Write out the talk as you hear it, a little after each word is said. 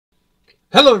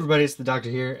Hello everybody, it's the Doctor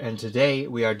here, and today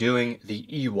we are doing the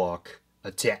Ewok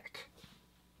attack.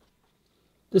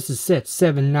 This is set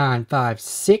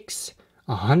 7956,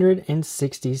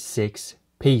 166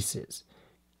 pieces.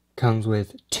 Comes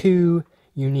with 2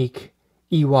 unique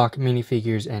Ewok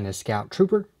minifigures and a Scout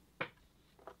Trooper.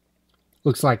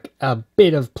 Looks like a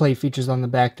bit of play features on the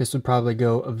back. This would probably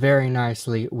go very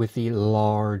nicely with the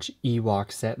large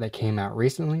Ewok set that came out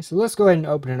recently. So let's go ahead and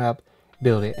open it up,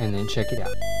 build it, and then check it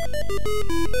out.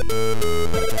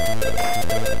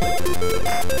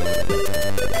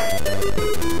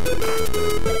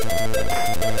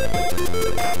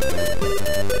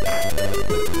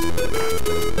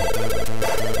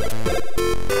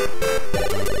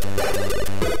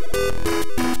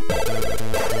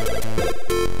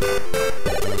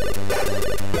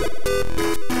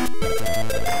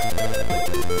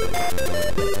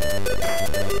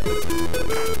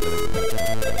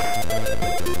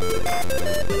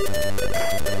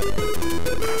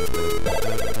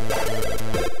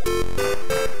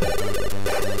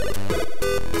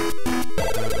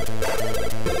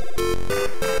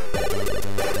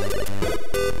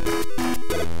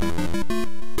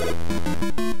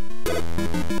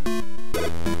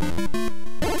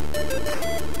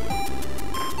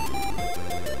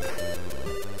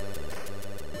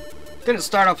 Gonna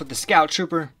start off with the Scout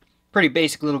Trooper. Pretty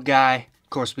basic little guy. Of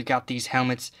course, we got these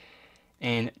helmets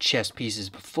and chest pieces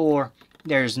before.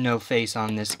 There's no face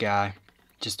on this guy,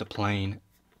 just a plain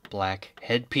black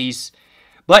headpiece.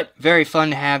 But very fun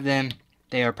to have them.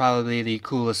 They are probably the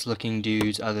coolest looking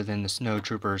dudes other than the Snow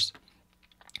Troopers.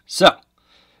 So,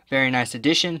 very nice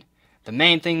addition. The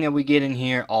main thing that we get in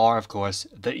here are, of course,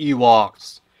 the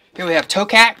Ewoks. Here we have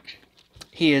Tokat.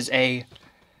 He is a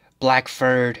black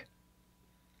furred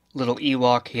little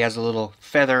Ewok. He has a little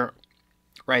feather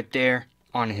right there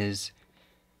on his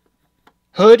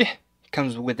hood.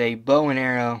 Comes with a bow and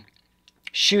arrow,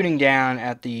 shooting down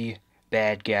at the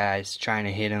bad guys, trying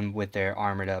to hit them with their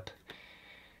armored up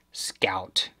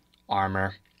scout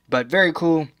armor. But very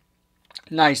cool.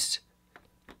 Nice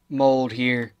mold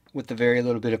here with the very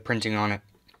little bit of printing on it.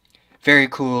 Very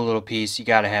cool little piece. You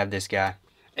gotta have this guy.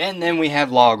 And then we have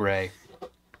Logray,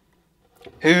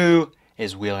 who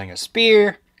is wielding a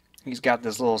spear. He's got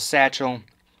this little satchel,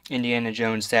 Indiana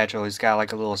Jones satchel. He's got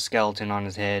like a little skeleton on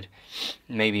his head,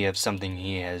 maybe of something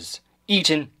he has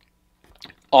eaten.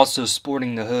 Also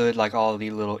sporting the hood like all of the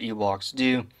little Ewoks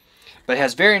do. But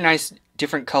has very nice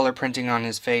different color printing on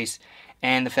his face,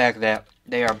 and the fact that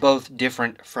they are both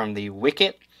different from the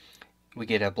Wicket. We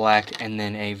get a black and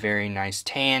then a very nice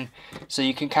tan. So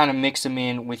you can kind of mix them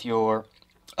in with your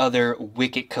other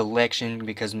Wicket collection,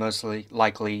 because mostly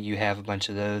likely you have a bunch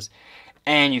of those.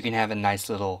 And you can have a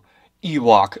nice little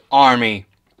Ewok army.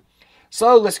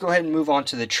 So let's go ahead and move on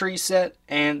to the tree set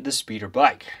and the speeder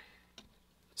bike.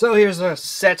 So here's a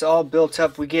set all built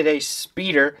up. We get a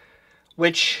speeder,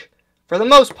 which for the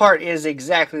most part is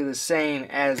exactly the same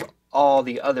as all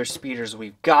the other speeders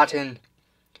we've gotten.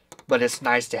 But it's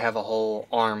nice to have a whole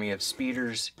army of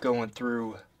speeders going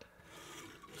through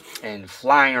and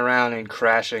flying around and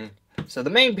crashing. So the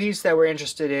main piece that we're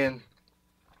interested in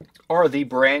are the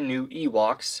brand new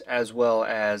Ewoks, as well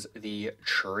as the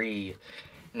tree.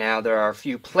 Now there are a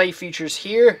few play features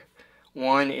here.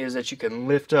 One is that you can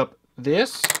lift up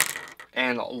this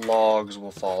and logs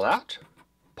will fall out,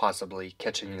 possibly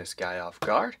catching this guy off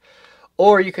guard.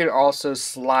 Or you can also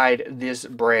slide this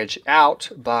branch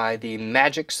out by the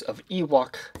magics of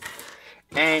Ewok,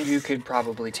 and you could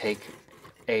probably take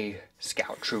a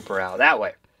Scout Trooper out that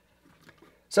way.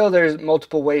 So there's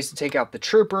multiple ways to take out the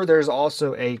Trooper. There's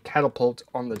also a catapult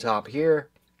on the top here.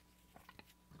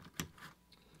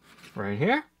 Right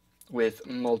here. With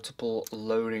multiple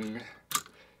loading.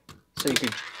 So you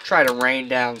could try to rain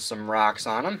down some rocks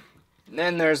on them. And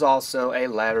then there's also a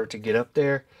ladder to get up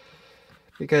there,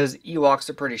 because Ewoks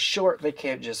are pretty short. They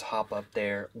can't just hop up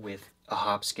there with a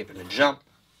hop, skip, and a jump.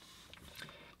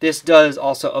 This does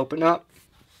also open up,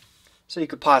 so you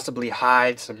could possibly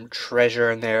hide some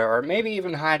treasure in there, or maybe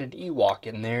even hide an Ewok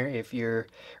in there if you're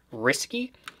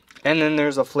risky. And then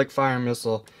there's a flick fire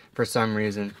missile for some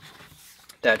reason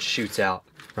that shoots out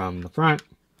from the front,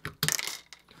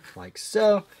 like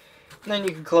so. And then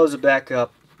you can close it back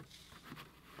up.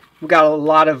 We've got a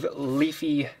lot of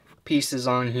leafy pieces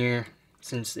on here,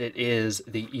 since it is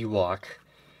the Ewok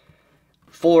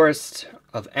Forest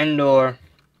of Endor.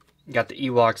 Got the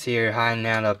Ewoks here, hiding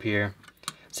out up here.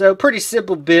 So pretty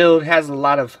simple build, has a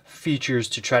lot of features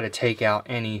to try to take out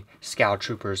any Scout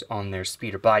Troopers on their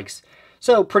speeder bikes.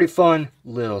 So pretty fun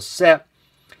little set.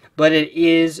 but it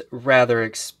is rather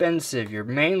expensive. You're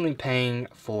mainly paying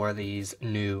for these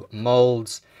new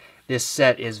molds. This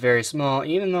set is very small.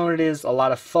 Even though it is a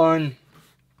lot of fun,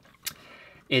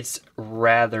 it's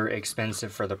rather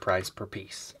expensive for the price per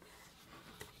piece.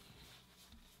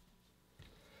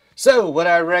 So, would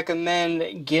I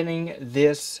recommend getting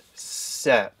this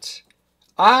set?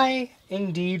 I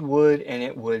indeed would, and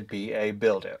it would be a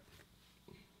build-it.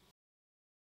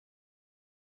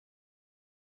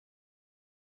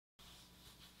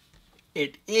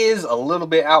 It is a little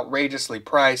bit outrageously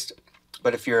priced,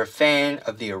 but if you're a fan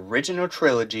of the original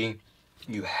trilogy,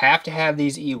 you have to have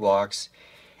these Ewoks,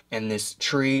 and this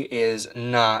tree is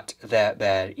not that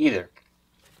bad either.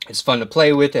 It's fun to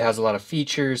play with. It has a lot of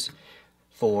features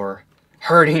for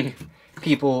hurting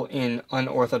people in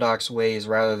unorthodox ways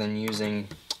rather than using,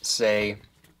 say,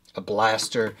 a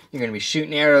blaster. You're going to be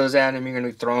shooting arrows at them. You're going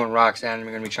to be throwing rocks at them.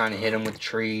 You're going to be trying to hit them with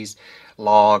trees,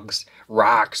 logs,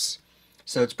 rocks.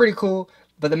 So it's pretty cool.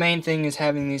 But the main thing is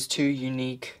having these two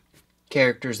unique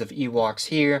characters of Ewoks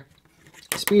here.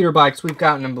 Speeder bikes, we've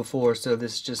gotten them before, so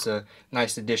this is just a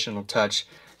nice additional touch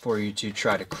for you to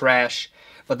try to crash.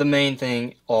 But the main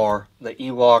thing are the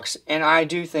Ewoks, and I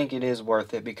do think it is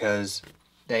worth it because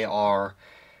they are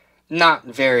not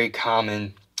very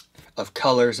common of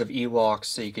colors of Ewoks,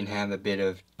 so you can have a bit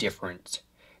of difference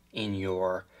in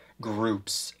your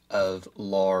groups of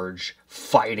large,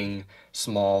 fighting,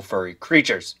 small, furry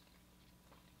creatures.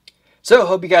 So,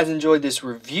 hope you guys enjoyed this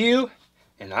review,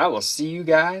 and I will see you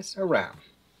guys around.